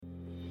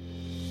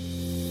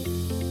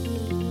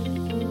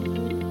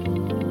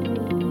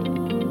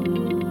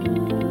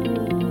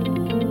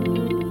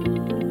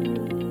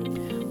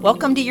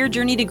Welcome to Your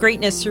Journey to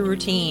Greatness Through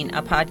Routine,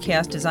 a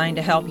podcast designed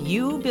to help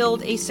you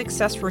build a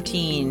success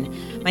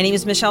routine. My name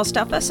is Michelle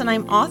Steffes, and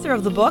I'm author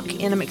of the book,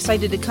 and I'm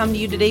excited to come to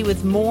you today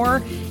with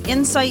more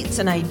insights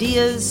and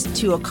ideas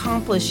to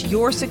accomplish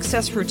your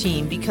success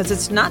routine, because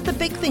it's not the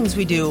big things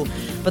we do,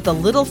 but the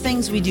little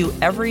things we do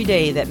every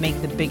day that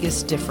make the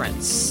biggest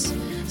difference.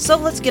 So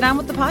let's get on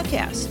with the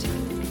podcast.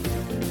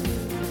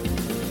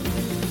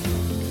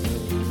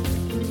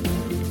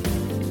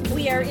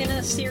 We are in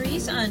a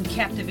series on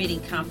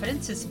captivating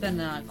confidence. It's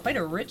been quite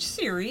a rich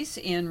series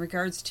in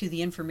regards to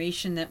the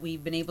information that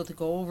we've been able to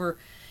go over.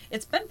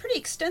 It's been pretty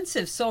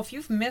extensive, so if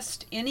you've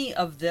missed any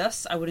of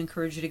this, I would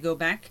encourage you to go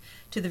back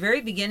to the very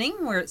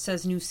beginning where it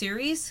says new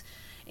series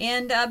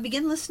and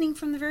begin listening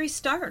from the very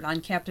start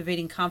on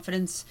captivating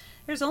confidence.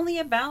 There's only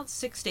about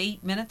 6 to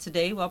 8 minutes a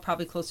day, well,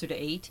 probably closer to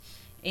 8.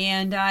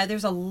 And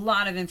there's a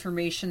lot of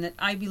information that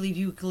I believe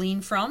you glean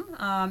from.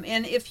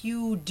 And if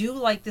you do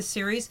like this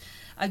series,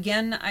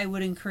 again, I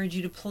would encourage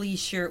you to please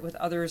share it with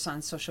others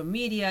on social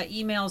media,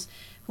 emails,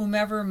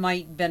 whomever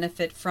might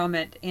benefit from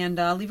it, and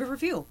leave a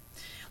review.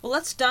 Well,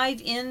 let's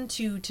dive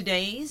into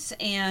today's.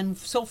 And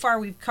so far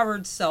we've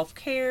covered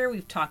self-care.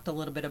 We've talked a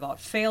little bit about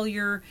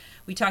failure.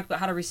 We talked about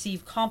how to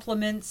receive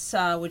compliments,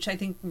 which I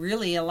think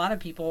really a lot of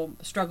people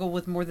struggle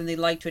with more than they'd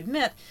like to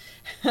admit.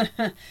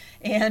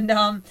 and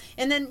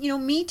then,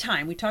 me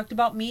time. We talked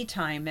about me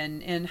time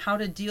and how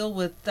to deal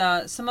with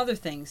some other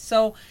things.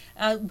 So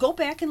go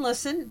back and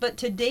listen. But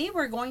today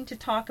we're going to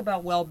talk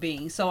about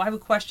well-being. So I have a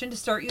question to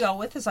start you out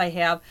with, as I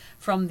have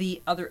from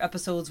the other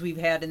episodes we've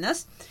had in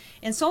this.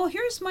 And so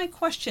here's my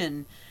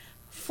question.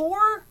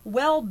 For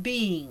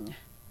well-being,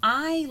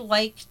 I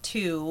like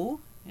to,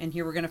 and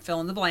here we're going to fill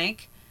in the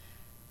blank,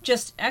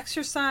 just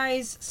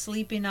exercise,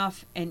 sleep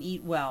enough, and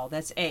eat well.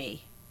 That's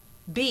A.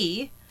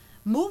 B,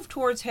 move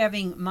towards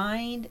having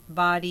mind,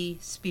 body,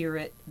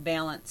 spirit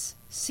balance.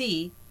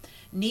 C,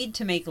 need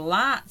to make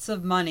lots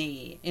of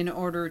money in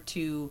order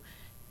to,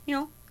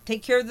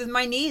 take care of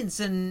my needs,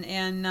 and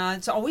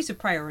it's always a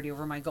priority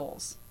over my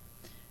goals.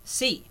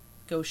 C,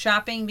 go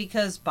shopping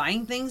because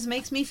buying things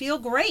makes me feel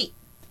great.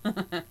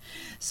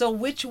 So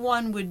which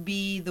one would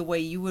be the way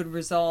you would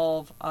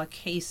resolve a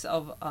case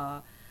of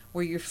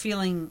where you're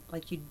feeling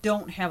like you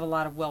don't have a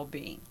lot of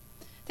well-being?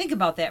 Think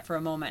about that for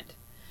a moment,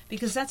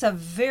 because that's a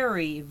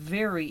very,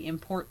 very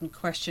important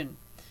question.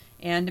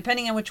 And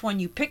depending on which one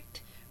you picked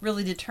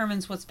really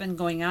determines what's been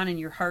going on in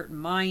your heart and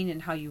mind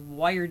and how you've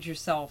wired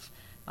yourself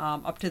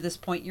up to this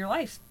point in your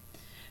life.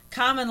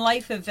 Common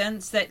life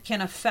events that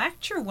can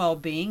affect your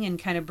well-being and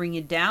kind of bring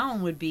you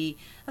down would be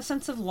a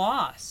sense of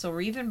loss or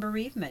even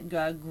bereavement,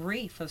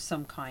 grief of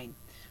some kind.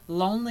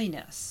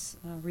 Loneliness,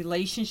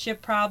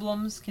 relationship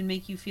problems can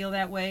make you feel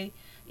that way.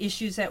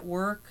 Issues at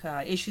work,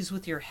 issues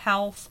with your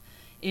health,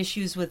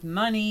 issues with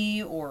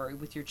money or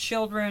with your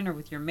children or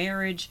with your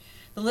marriage.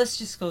 The list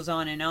just goes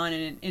on.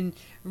 And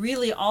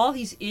really all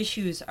these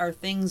issues are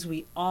things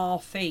we all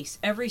face.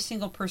 Every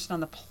single person on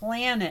the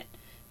planet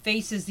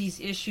faces these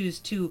issues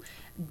to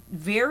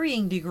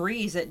varying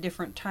degrees at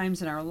different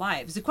times in our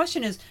lives. The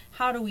question is,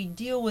 how do we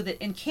deal with it?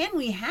 And can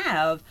we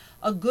have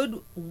a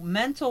good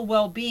mental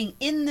well-being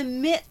in the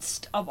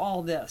midst of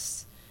all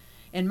this?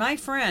 And my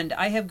friend,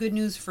 I have good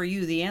news for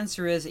you. The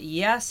answer is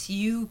yes,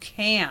 you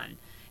can.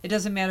 It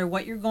doesn't matter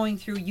what you're going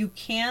through. You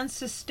can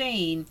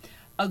sustain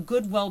a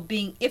good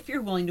well-being if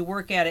you're willing to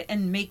work at it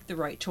and make the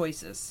right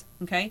choices.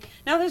 Okay?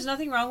 Now, there's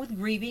nothing wrong with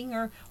grieving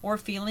or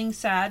feeling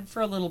sad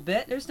for a little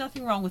bit. There's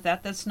nothing wrong with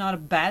that. That's not a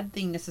bad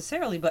thing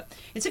necessarily, but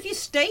it's if you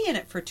stay in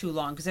it for too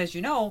long, because as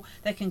you know,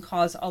 that can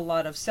cause a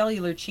lot of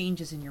cellular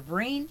changes in your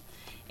brain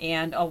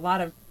and a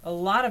lot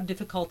of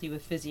difficulty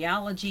with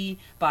physiology,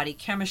 body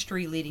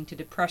chemistry, leading to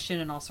depression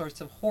and all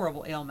sorts of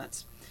horrible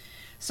ailments.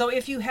 So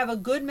if you have a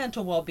good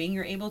mental well-being,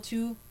 you're able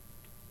to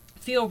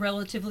feel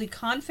relatively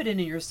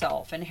confident in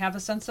yourself and have a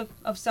sense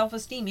of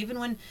self-esteem, even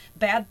when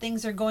bad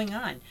things are going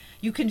on.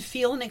 You can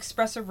feel and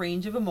express a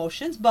range of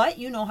emotions, but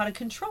you know how to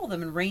control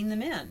them and rein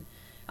them in.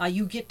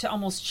 You get to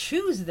almost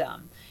choose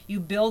them. You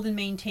build and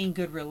maintain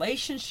good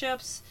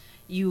relationships.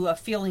 You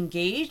feel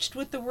engaged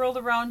with the world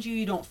around you.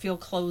 You don't feel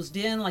closed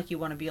in like you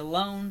want to be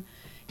alone.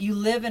 You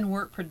live and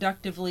work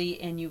productively,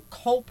 and you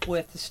cope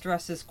with the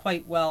stresses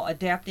quite well,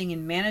 adapting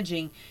and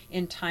managing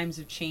in times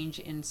of change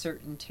and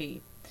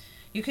uncertainty.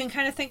 You can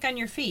kind of think on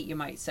your feet, you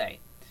might say.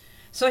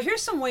 So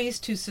here's some ways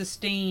to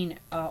sustain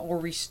or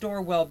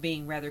restore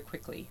well-being rather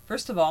quickly.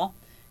 First of all,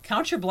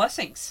 count your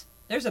blessings.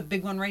 There's a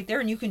big one right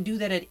there, and you can do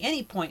that at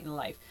any point in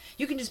life.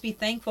 You can just be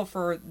thankful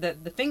for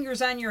the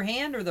fingers on your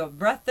hand, or the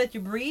breath that you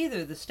breathe,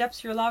 or the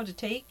steps you're allowed to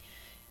take,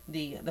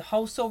 the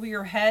house over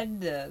your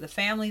head, the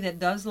family that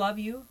does love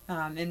you.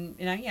 And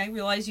I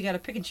realize you got to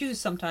pick and choose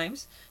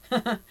sometimes.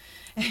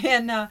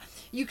 And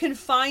you can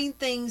find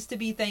things to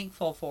be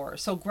thankful for.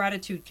 So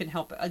gratitude can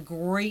help a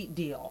great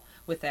deal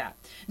with that.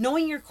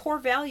 Knowing your core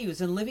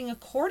values and living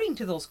according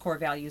to those core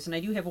values. And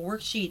I do have a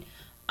worksheet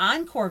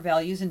on core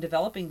values and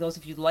developing those.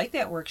 If you'd like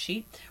that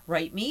worksheet,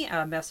 write me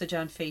a message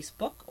on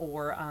Facebook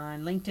or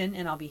on LinkedIn,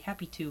 and I'll be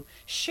happy to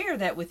share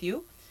that with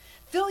you.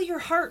 Fill your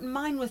heart and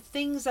mind with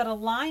things that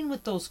align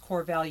with those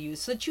core values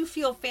so that you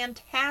feel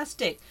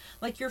fantastic,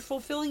 like you're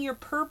fulfilling your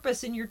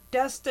purpose and your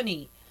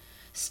destiny.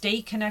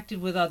 Stay connected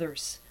with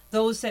others,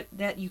 those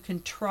that you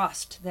can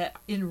trust, that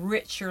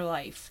enrich your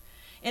life,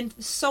 and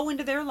sow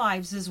into their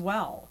lives as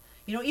well.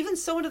 Even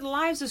sow into the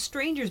lives of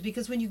strangers,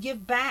 because when you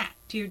give back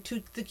to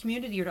the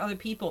community or to other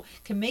people,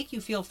 it can make you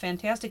feel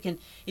fantastic. And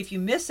if you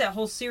miss that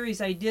whole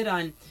series I did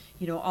on,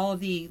 all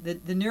of the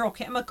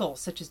neurochemicals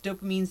such as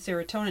dopamine,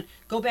 serotonin,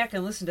 go back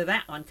and listen to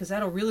that one, because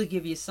that'll really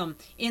give you some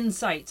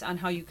insights on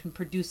how you can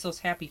produce those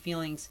happy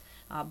feelings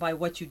by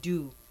what you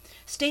do.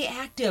 Stay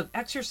active.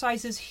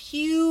 Exercise is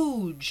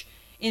huge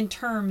in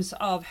terms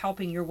of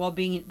helping your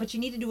well-being, but you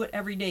need to do it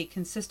every day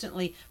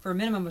consistently for a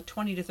minimum of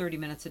 20 to 30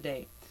 minutes a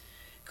day.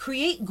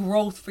 Create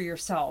growth for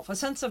yourself, a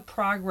sense of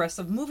progress,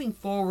 of moving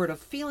forward, of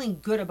feeling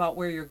good about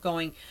where you're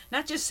going,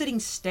 not just sitting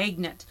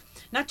stagnant,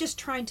 not just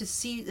trying to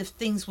see if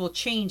things will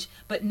change,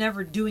 but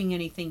never doing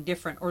anything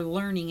different or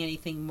learning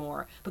anything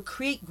more, but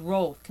create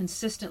growth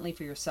consistently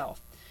for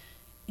yourself.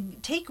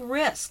 Take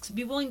risks,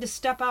 be willing to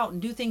step out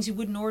and do things you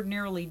wouldn't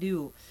ordinarily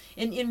do,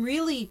 and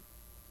really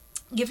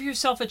give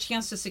yourself a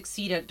chance to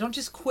succeed at it. Don't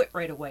just quit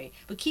right away,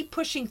 but keep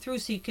pushing through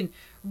so you can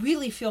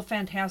really feel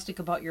fantastic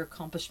about your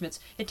accomplishments.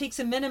 It takes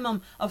a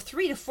minimum of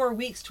 3 to 4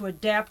 weeks to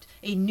adapt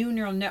a new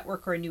neural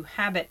network or a new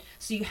habit,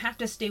 so you have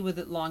to stay with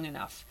it long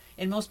enough.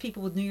 And most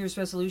people with New Year's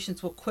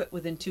resolutions will quit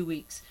within 2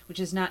 weeks, which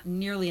is not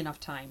nearly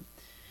enough time.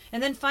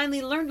 And then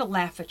finally, learn to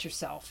laugh at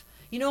yourself.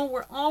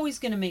 We're always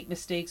going to make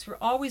mistakes. We're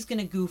always going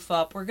to goof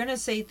up. We're going to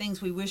say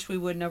things we wish we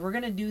wouldn't have. We're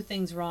going to do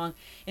things wrong.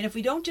 And if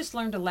we don't just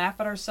learn to laugh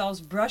at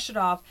ourselves, brush it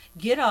off,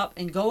 get up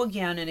and go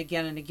again and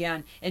again and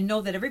again, and know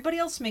that everybody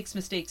else makes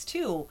mistakes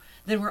too,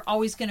 then we're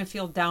always going to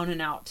feel down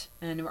and out.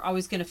 And we're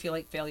always going to feel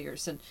like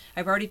failures. And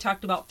I've already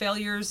talked about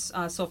failures,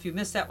 so if you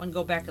missed that one,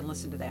 go back and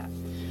listen to that.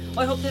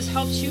 Well, I hope this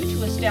helps you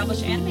to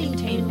establish and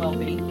maintain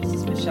well-being. This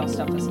is Michelle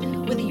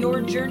Steffes with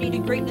your Journey to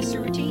Greatness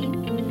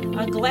routine.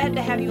 I'm glad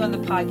to have you on the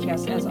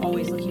podcast, as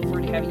always. Looking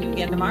forward to having you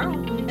again tomorrow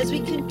as we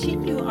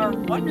continue our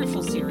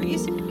wonderful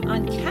series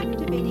on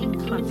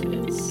captivating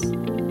confidence.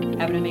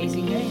 Have an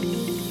amazing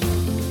day.